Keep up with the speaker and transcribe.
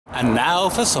And now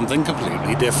for something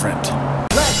completely different.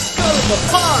 Let's go to the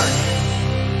park!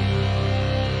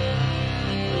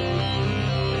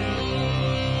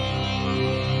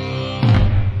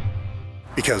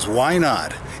 Because why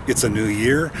not? It's a new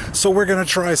year, so we're gonna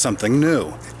try something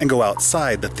new and go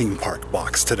outside the theme park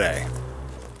box today.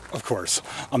 Of course,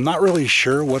 I'm not really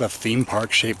sure what a theme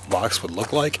park shaped box would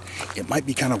look like. It might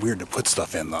be kind of weird to put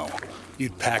stuff in though.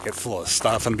 You'd pack it full of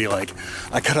stuff and be like,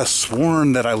 I could have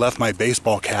sworn that I left my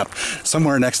baseball cap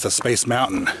somewhere next to Space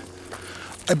Mountain.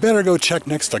 I better go check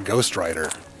next to Ghost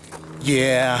Rider.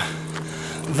 Yeah,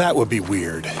 that would be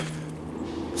weird.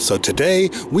 So today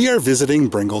we are visiting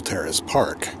Brengle Terrace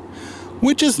Park,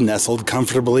 which is nestled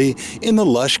comfortably in the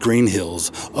lush green hills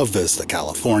of Vista,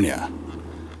 California.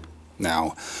 Now,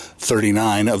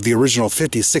 39 of the original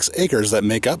 56 acres that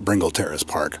make up Brengle Terrace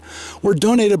Park were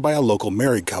donated by a local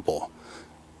married couple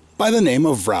by the name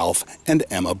of Ralph and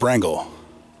Emma Brengle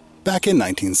back in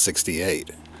 1968.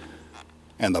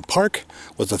 And the park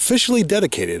was officially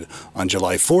dedicated on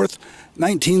July 4th,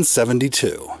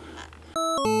 1972.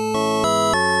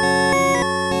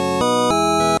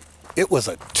 It was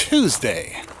a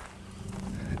Tuesday.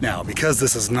 Now, because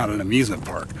this is not an amusement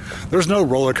park, there's no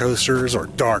roller coasters or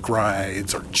dark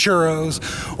rides or churros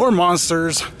or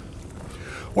monsters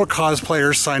or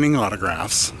cosplayers signing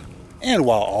autographs. And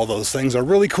while all those things are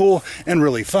really cool and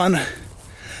really fun,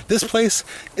 this place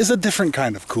is a different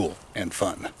kind of cool and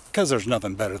fun. Because there's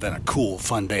nothing better than a cool,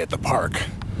 fun day at the park.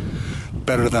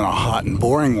 Better than a hot and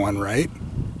boring one, right?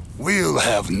 We'll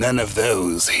have none of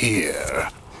those here.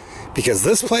 Because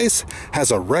this place has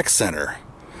a rec center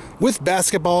with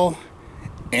basketball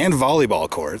and volleyball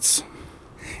courts,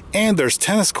 and there's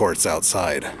tennis courts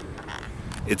outside.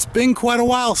 It's been quite a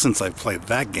while since I've played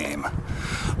that game.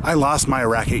 I lost my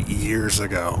racket years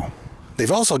ago.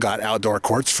 They've also got outdoor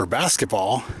courts for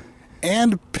basketball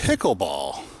and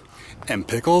pickleball. And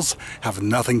pickles have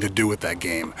nothing to do with that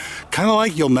game. Kind of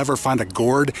like you'll never find a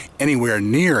gourd anywhere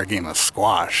near a game of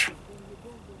squash.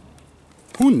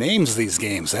 Who names these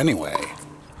games anyway?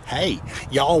 Hey,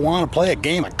 y'all want to play a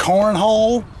game of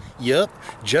cornhole? Yup,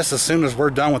 just as soon as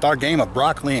we're done with our game of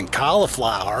broccoli and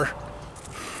cauliflower.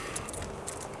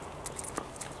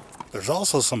 There's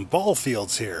also some ball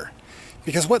fields here,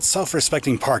 because what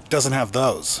self-respecting park doesn't have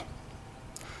those?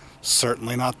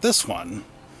 Certainly not this one.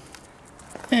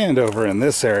 And over in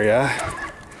this area,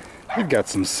 we've got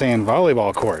some sand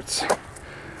volleyball courts,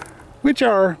 which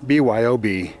are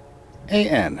BYOBAN.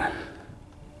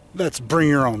 That's bring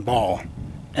your own ball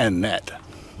and net.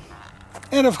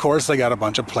 And of course, they got a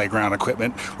bunch of playground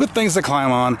equipment with things to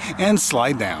climb on and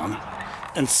slide down.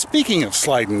 And speaking of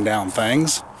sliding down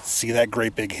things, see that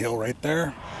great big hill right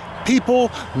there? People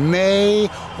may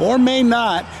or may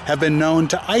not have been known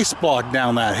to ice block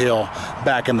down that hill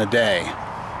back in the day.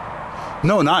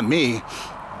 No, not me.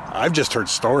 I've just heard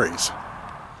stories.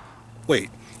 Wait,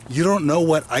 you don't know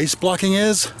what ice blocking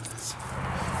is?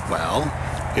 Well,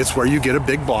 it's where you get a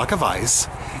big block of ice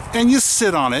and you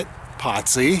sit on it,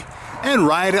 potsy, and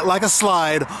ride it like a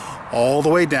slide all the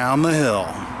way down the hill.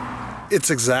 It's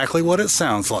exactly what it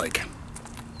sounds like.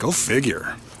 Go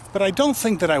figure. But I don't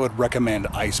think that I would recommend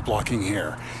ice blocking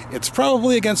here. It's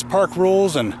probably against park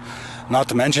rules, and not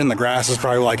to mention the grass is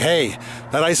probably like, hey,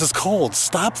 that ice is cold,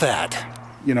 stop that.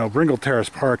 You know, Brengle Terrace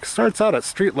Park starts out at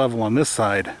street level on this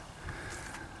side,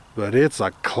 but it's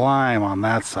a climb on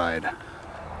that side.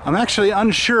 I'm actually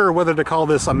unsure whether to call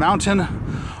this a mountain,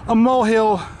 a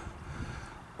molehill,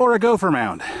 or a gopher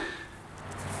mound.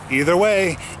 Either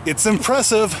way, it's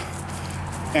impressive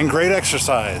and great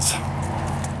exercise.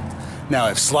 Now,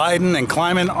 if sliding and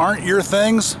climbing aren't your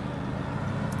things,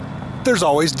 there's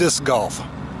always disc golf.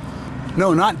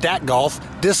 No, not dat golf,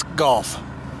 disc golf.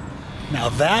 Now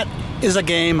that is a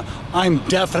game I'm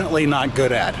definitely not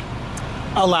good at.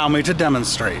 Allow me to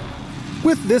demonstrate.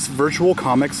 With this Virtual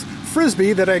Comics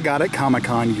Frisbee that I got at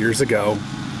Comic-Con years ago,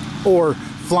 or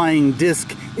flying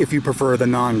disc if you prefer the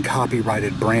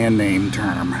non-copyrighted brand name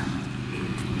term.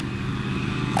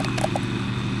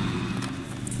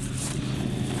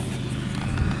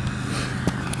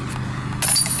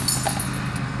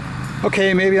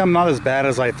 Okay, maybe I'm not as bad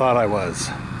as I thought I was.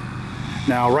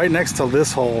 Now, right next to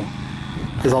this hole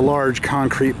is a large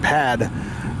concrete pad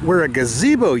where a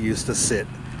gazebo used to sit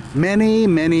many,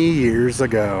 many years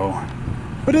ago.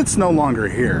 But it's no longer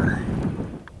here.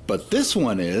 But this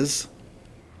one is.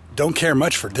 Don't care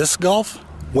much for disc golf?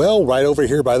 Well, right over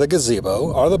here by the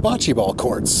gazebo are the bocce ball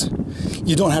courts.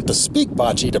 You don't have to speak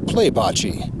bocce to play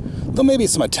bocce, though maybe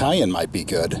some Italian might be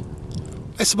good.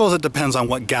 I suppose it depends on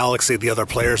what galaxy the other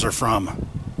players are from.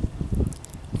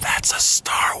 That's a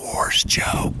Star Wars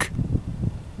joke.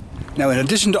 Now, in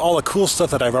addition to all the cool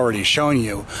stuff that I've already shown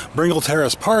you, Brengle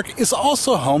Terrace Park is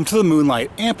also home to the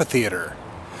Moonlight Amphitheater,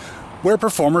 where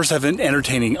performers have been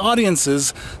entertaining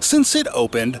audiences since it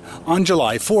opened on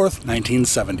July 4th,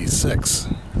 1976.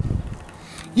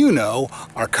 You know,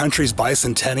 our country's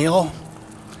bicentennial?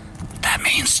 That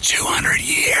means 200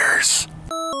 years.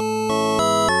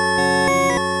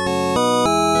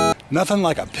 Nothing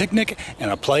like a picnic and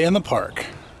a play in the park.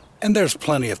 And there's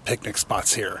plenty of picnic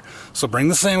spots here. So bring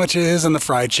the sandwiches and the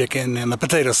fried chicken and the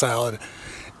potato salad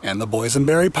and the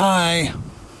boysenberry pie.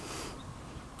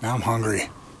 Now I'm hungry.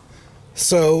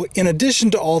 So, in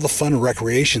addition to all the fun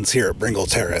recreations here at Brengle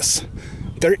Terrace,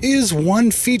 there is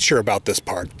one feature about this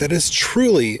park that is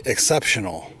truly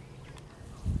exceptional.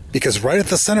 Because right at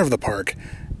the center of the park,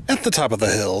 at the top of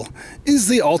the hill, is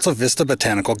the Alta Vista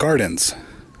Botanical Gardens,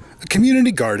 a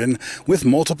community garden with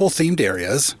multiple themed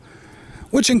areas,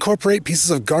 which incorporate pieces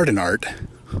of garden art,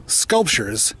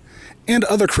 sculptures, and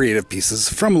other creative pieces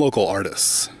from local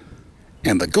artists.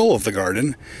 And the goal of the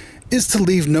garden is to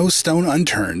leave no stone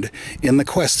unturned in the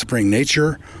quest to bring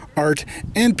nature, art,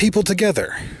 and people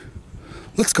together.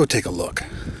 Let's go take a look.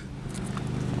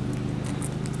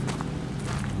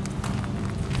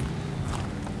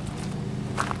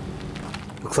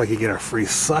 Looks like you get a free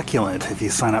succulent if you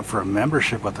sign up for a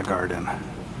membership with the garden.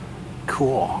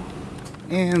 Cool.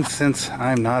 And since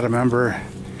I'm not a member,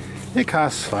 it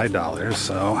costs $5,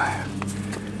 so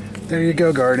there you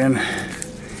go, garden.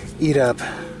 Eat up.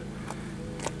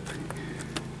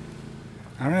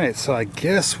 Alright, so I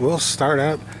guess we'll start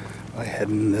out by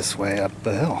heading this way up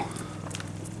the hill.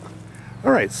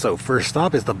 Alright, so first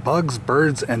stop is the Bugs,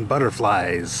 Birds, and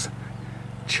Butterflies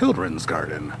Children's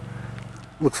Garden.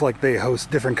 Looks like they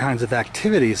host different kinds of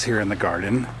activities here in the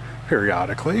garden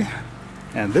periodically.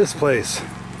 And this place,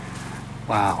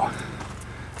 wow,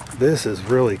 this is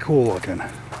really cool looking.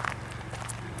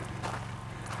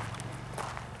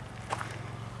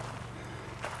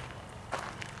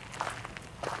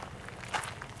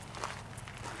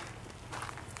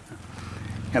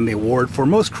 And the award for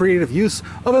most creative use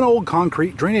of an old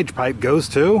concrete drainage pipe goes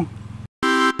to...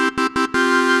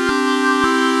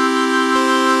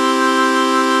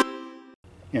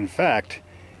 In fact,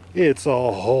 it's a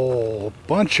whole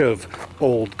bunch of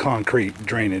old concrete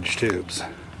drainage tubes.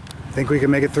 Think we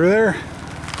can make it through there?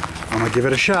 I'm gonna give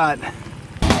it a shot.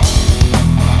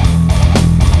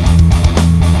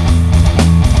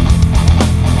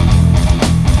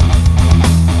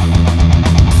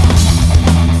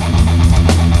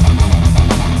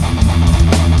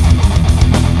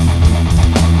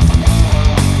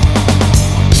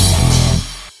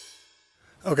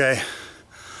 Okay,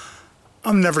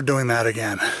 I'm never doing that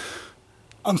again.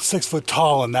 I'm 6 foot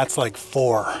tall and that's like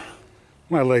 4.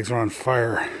 My legs are on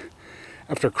fire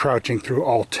after crouching through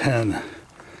all 10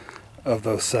 of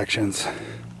those sections.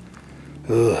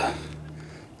 Ugh.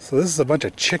 So this is a bunch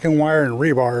of chicken wire and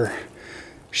rebar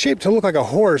shaped to look like a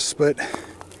horse, but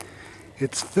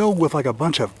it's filled with like a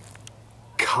bunch of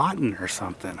cotton or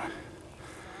something.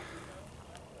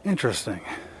 Interesting.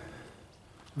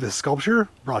 This sculpture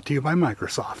brought to you by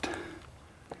Microsoft.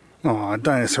 Aw,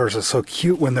 dinosaurs are so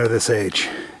cute when they're this age.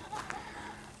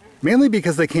 Mainly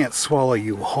because they can't swallow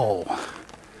you whole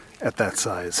at that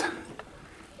size.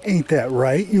 Ain't that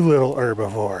right, you little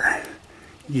herbivore?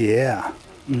 Yeah.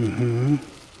 Mm-hmm.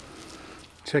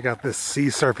 Check out this sea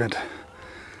serpent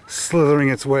slithering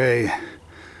its way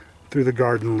through the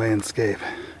garden landscape.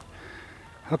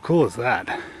 How cool is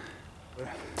that?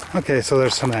 Okay, so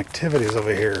there's some activities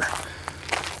over here.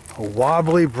 A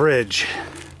wobbly bridge.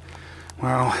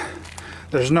 Well,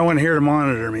 there's no one here to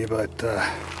monitor me, but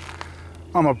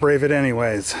I'm gonna brave it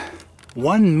anyways.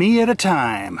 One me at a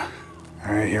time.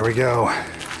 All right, here we go.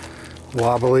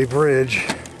 Wobbly bridge.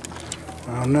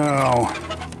 Oh no.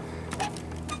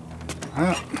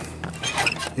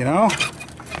 You know,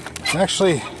 it's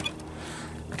actually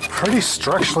pretty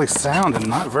structurally sound and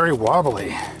not very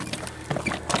wobbly.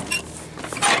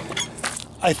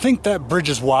 I think that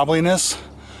bridge's wobbliness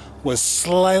was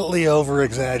slightly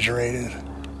over-exaggerated.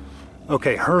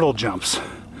 Okay, hurdle jumps.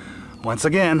 Once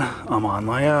again, I'm on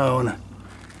my own.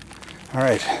 All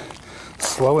right,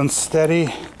 slow and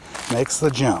steady makes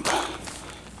the jump.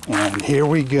 And here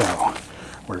we go.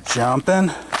 We're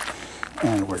jumping,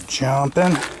 and we're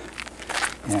jumping,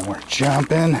 and we're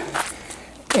jumping,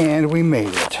 and we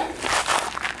made it.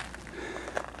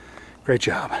 Great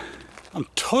job. I'm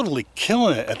totally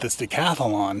killing it at this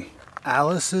decathlon.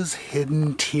 Alice's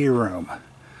Hidden Tea Room.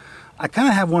 I kind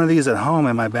of have one of these at home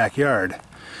in my backyard,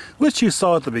 which you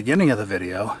saw at the beginning of the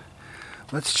video.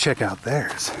 Let's check out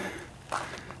theirs.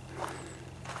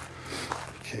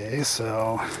 Okay,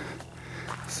 so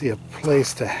See a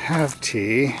place to have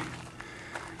tea.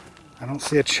 I don't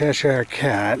see a Cheshire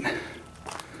Cat,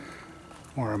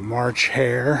 or a March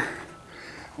Hare,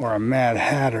 or a Mad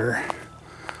Hatter,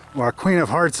 or a Queen of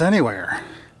Hearts anywhere.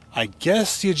 I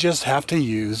guess you just have to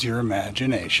use your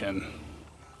imagination.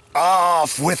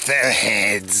 Off with their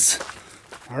heads!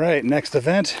 Alright, next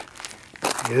event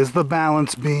is the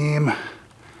balance beam.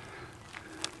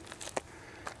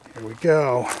 Here we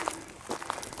go.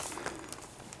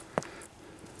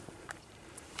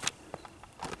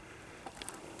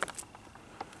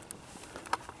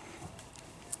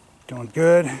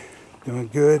 Doing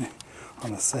good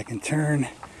on the second turn.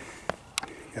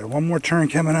 Got one more turn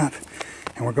coming up,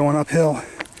 and we're going uphill,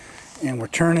 and we're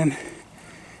turning,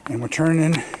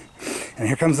 and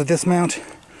here comes the dismount.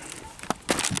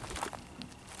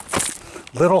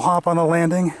 Little hop on the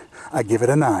landing, I give it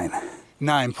a 9.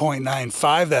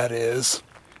 9.95 that is.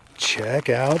 Check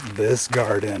out this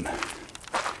garden.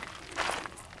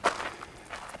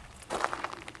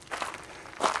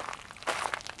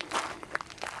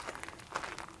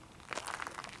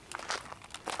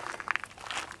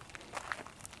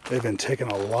 They've been taking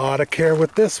a lot of care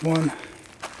with this one.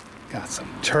 Got some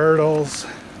turtles.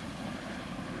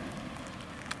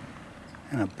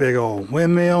 And a big old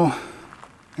windmill.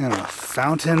 And a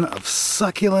fountain of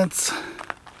succulents.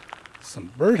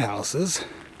 Some birdhouses.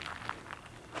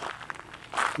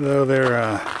 Though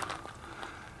they're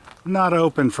not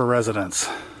open for residents.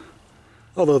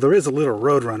 Although there is a little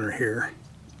roadrunner here.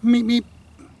 Meep meep.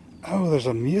 Oh, there's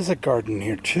a music garden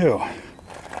here too.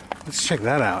 Let's check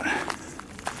that out.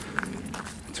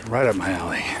 It's right up my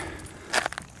alley.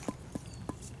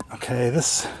 Okay,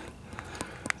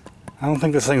 I don't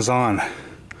think this thing's on.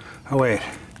 Oh wait.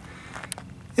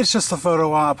 It's just a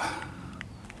photo op.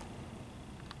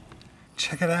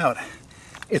 Check it out.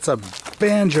 It's a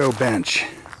banjo bench.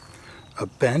 A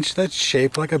bench that's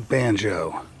shaped like a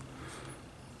banjo.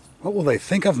 What will they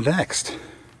think of next?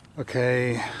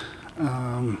 Okay,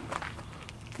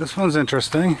 this one's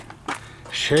interesting.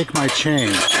 Shake my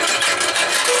chain.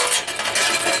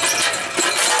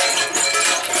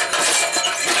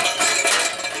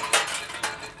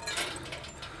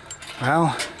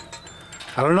 Well,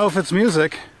 I don't know if it's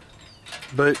music,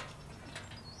 but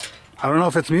I don't know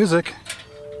if it's music.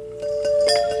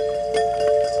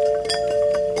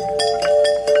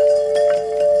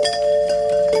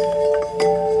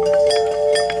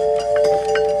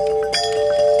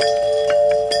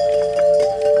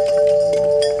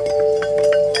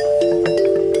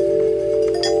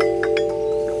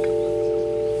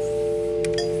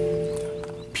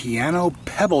 Piano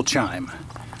pebble chime.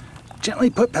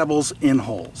 Gently put pebbles in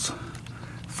holes.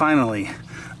 Finally,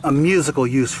 a musical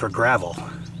use for gravel.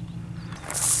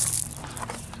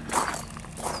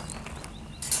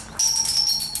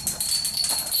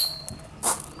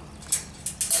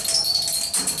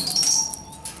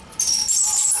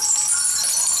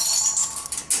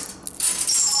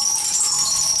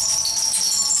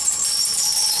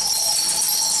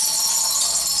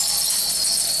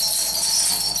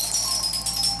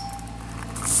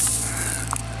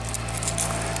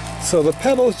 So the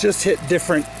pebbles just hit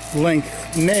different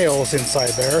length nails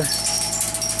inside there.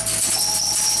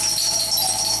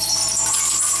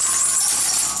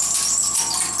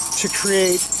 To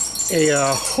create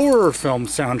a horror film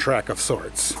soundtrack of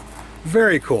sorts.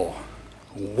 Very cool.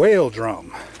 Whale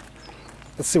drum.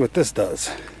 Let's see what this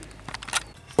does.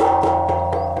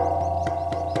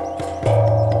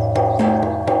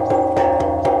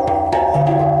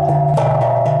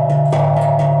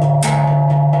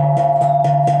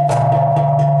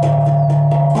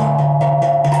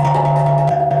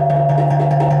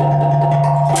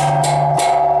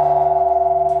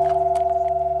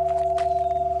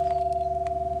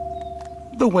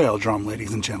 The whale drum,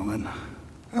 ladies and gentlemen.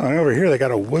 Oh, and over here they got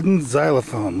a wooden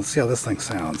xylophone. Let's see how this thing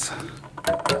sounds.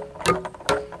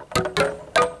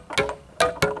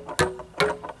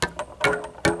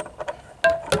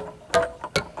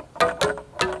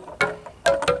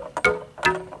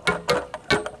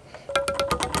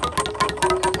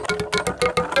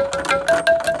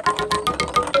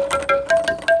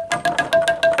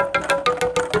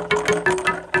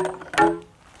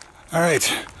 All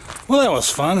right, well that was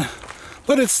fun.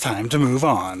 But it's time to move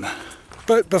on.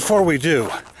 But before we do,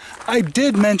 I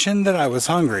did mention that I was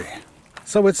hungry.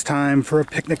 So it's time for a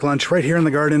picnic lunch right here in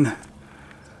the garden.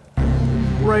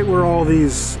 Right where all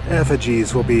these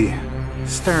effigies will be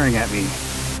staring at me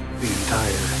the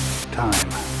entire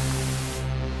time.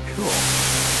 Cool.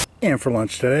 And for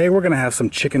lunch today, we're gonna have some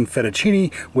chicken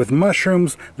fettuccine with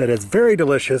mushrooms that is very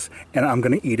delicious, and I'm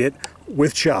gonna eat it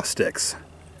with chopsticks.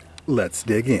 Let's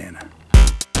dig in.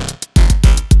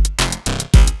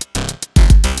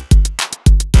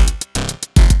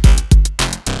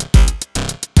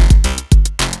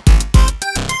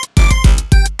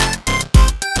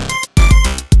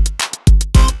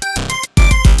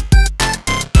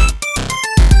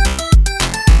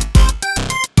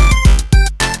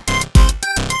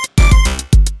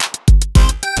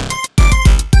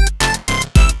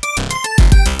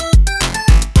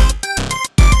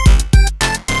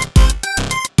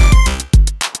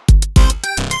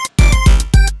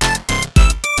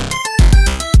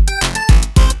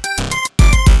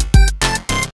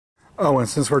 Oh, and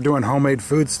since we're doing homemade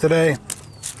foods today,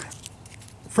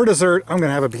 for dessert, I'm going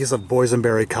to have a piece of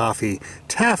boysenberry coffee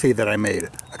taffy that I made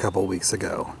a couple weeks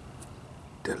ago.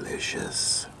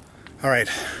 Delicious. All right,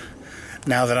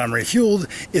 now that I'm refueled,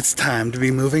 it's time to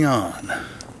be moving on.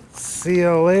 See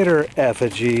you later,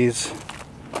 effigies.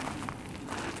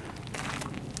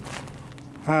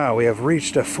 Ah, we have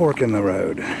reached a fork in the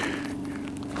road.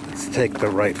 Let's take the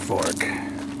right fork.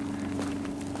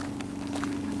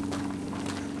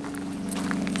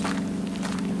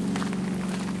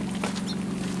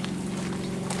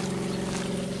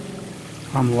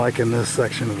 I'm liking this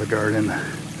section of the garden.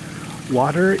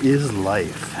 Water is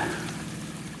life.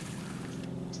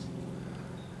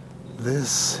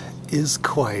 This is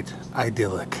quite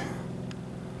idyllic,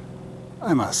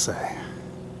 I must say.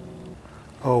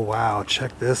 Oh wow,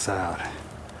 check this out.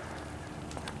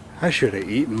 I should have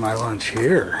eaten my lunch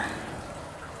here.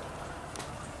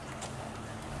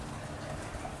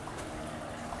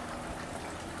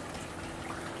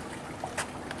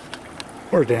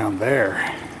 Or down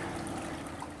there.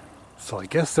 So I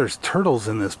guess there's turtles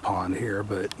in this pond here,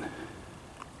 but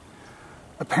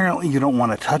apparently you don't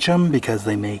want to touch them because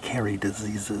they may carry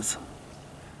diseases.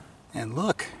 And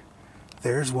look,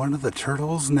 there's one of the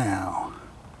turtles now.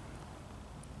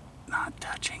 Not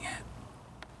touching it.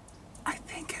 I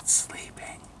think it's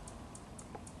sleeping.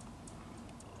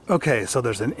 Okay, so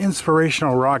there's an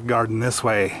inspirational rock garden this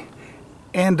way,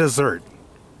 and desert.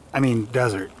 I mean,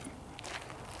 desert.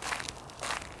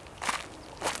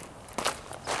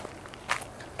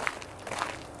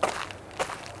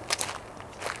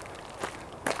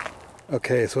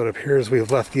 Okay, so it appears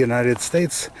we've left the United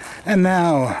States, and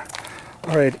now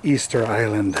are at Easter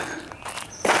Island.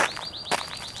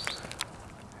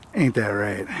 Ain't that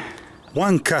right?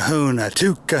 1 kahuna,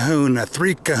 2 kahuna,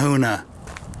 3 kahuna.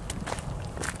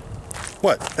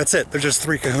 What? That's it. They're just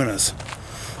 3 kahunas.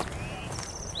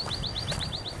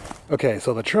 Okay,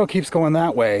 so the trail keeps going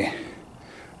that way,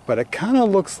 but it kind of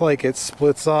looks like it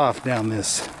splits off down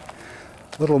this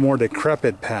little more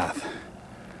decrepit path.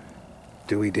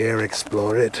 Do we dare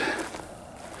explore it?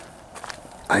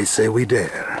 I say we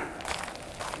dare.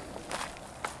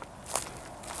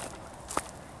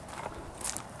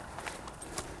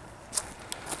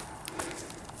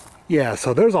 Yeah,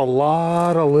 so there's a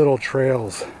lot of little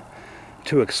trails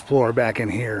to explore back in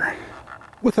here,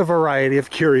 with a variety of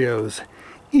curios,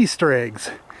 Easter eggs,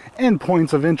 and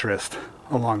points of interest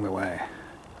along the way.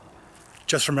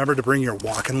 Just remember to bring your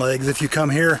walking legs if you come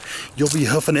here. You'll be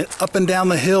hoofing it up and down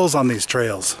the hills on these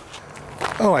trails.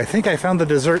 Oh, I think I found the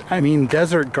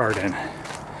desert garden.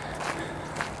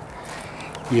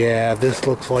 Yeah, this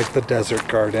looks like the desert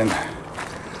garden.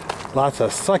 Lots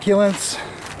of succulents.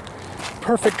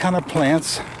 Perfect kind of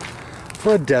plants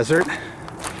for a desert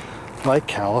like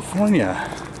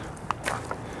California.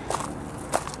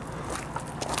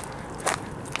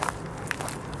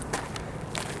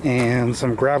 And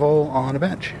some gravel on a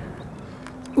bench.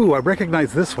 Ooh, I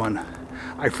recognize this one.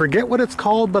 I forget what it's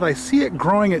called, but I see it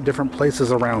growing at different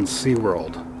places around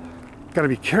SeaWorld. Gotta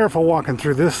be careful walking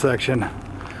through this section.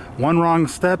 One wrong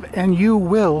step and you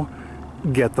will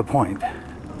get the point.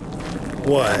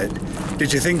 What?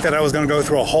 Did you think that I was gonna go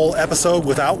through a whole episode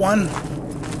without one?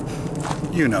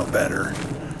 You know better.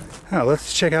 Now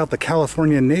let's check out the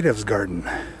California Natives Garden.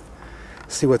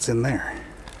 See what's in there.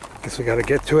 Guess we gotta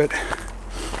get to it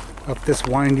up this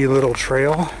windy little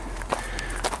trail,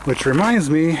 which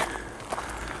reminds me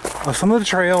of some of the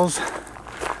trails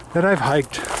that I've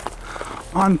hiked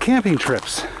on camping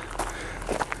trips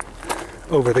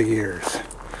over the years.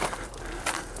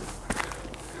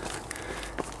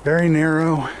 Very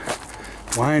narrow,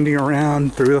 winding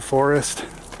around through the forest.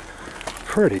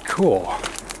 Pretty cool.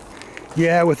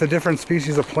 Yeah, with the different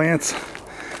species of plants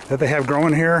that they have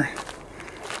growing here,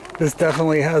 this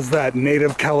definitely has that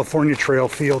native California trail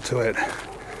feel to it.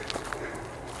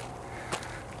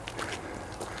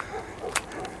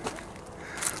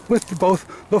 With both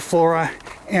the flora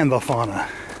and the fauna.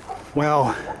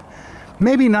 Well,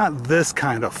 maybe not this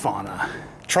kind of fauna.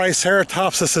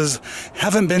 Triceratopsises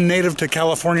haven't been native to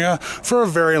California for a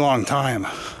very long time.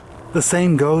 The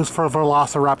same goes for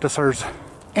velociraptors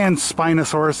and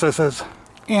Spinosauruses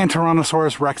and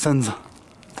Tyrannosaurus rexens.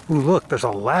 Ooh, look, there's a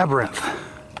labyrinth.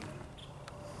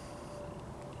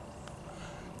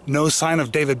 No sign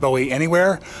of David Bowie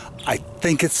anywhere. I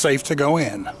think it's safe to go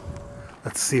in.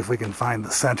 Let's see if we can find the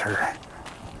center.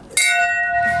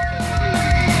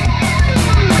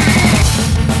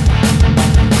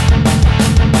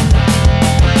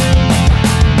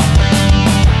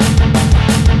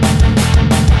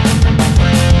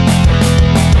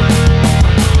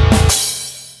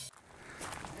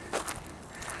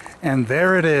 And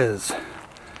there it is,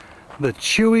 the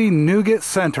chewy nougat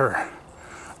center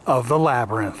of the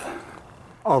Labyrinth.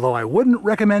 Although I wouldn't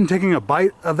recommend taking a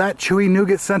bite of that chewy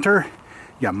nougat center,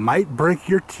 you might break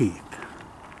your teeth.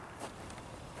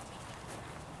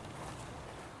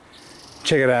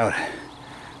 Check it out.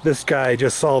 This guy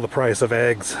just saw the price of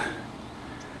eggs.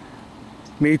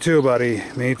 Me too, buddy.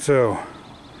 Me too.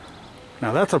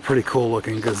 Now that's a pretty cool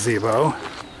looking gazebo.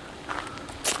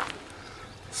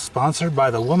 Sponsored by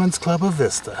the Women's Club of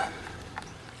Vista.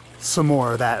 Some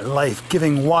more of that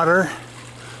life-giving water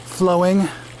flowing,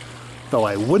 though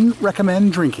I wouldn't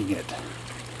recommend drinking it.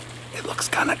 It looks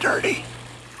kind of dirty.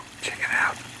 Check it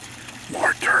out.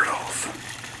 More turtles.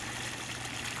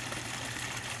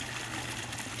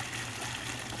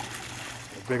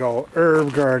 A big old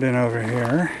herb garden over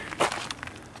here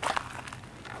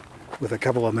with a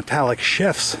couple of metallic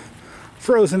chefs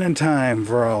frozen in time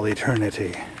for all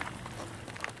eternity.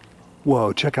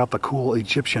 Whoa, check out the cool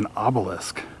Egyptian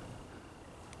obelisk.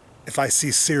 If I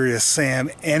see Serious Sam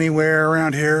anywhere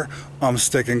around here, I'm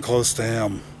sticking close to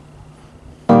him.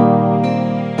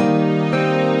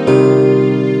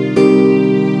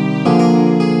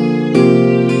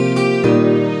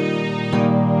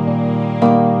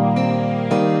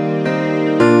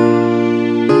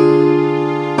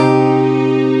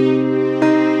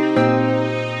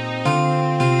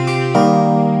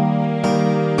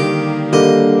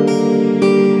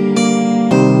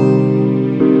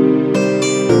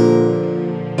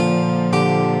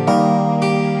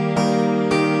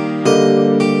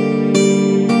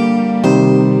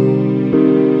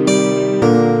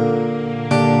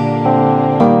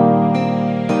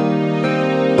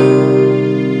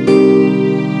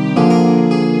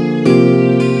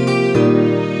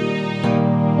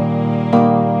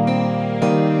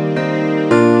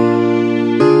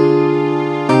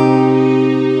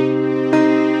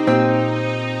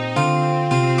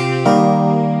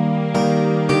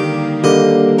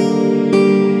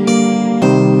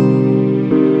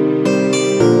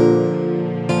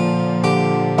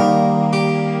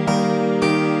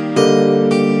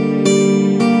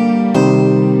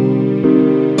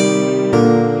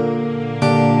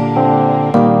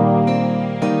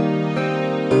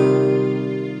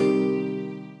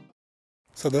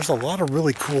 So there's a lot of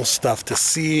really cool stuff to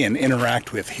see and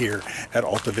interact with here at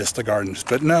Alta Vista Gardens.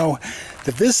 But know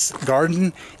that this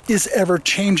garden is ever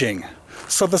changing.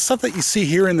 So the stuff that you see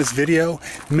here in this video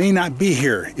may not be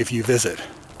here if you visit.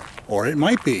 Or it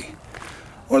might be.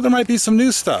 Or there might be some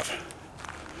new stuff.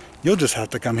 You'll just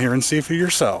have to come here and see for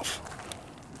yourself.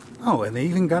 Oh, and they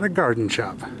even got a garden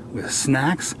shop with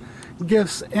snacks,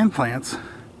 gifts, and plants.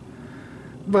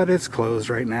 But it's closed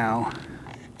right now.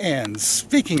 And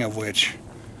speaking of which,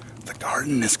 the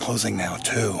garden is closing now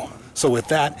too. So with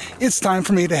that, it's time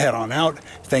for me to head on out.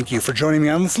 Thank you for joining me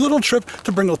on this little trip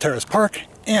to Brengle Terrace Park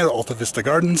and Alta Vista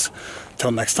Gardens.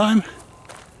 Till next time,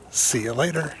 see you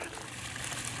later.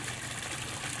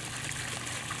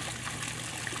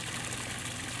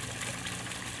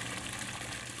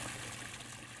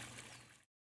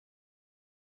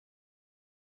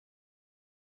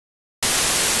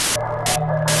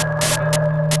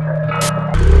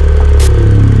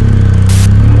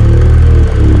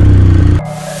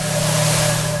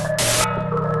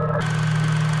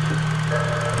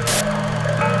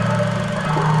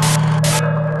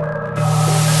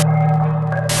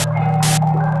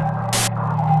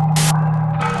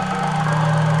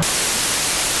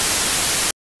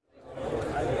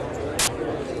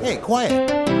 Hey,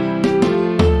 quiet.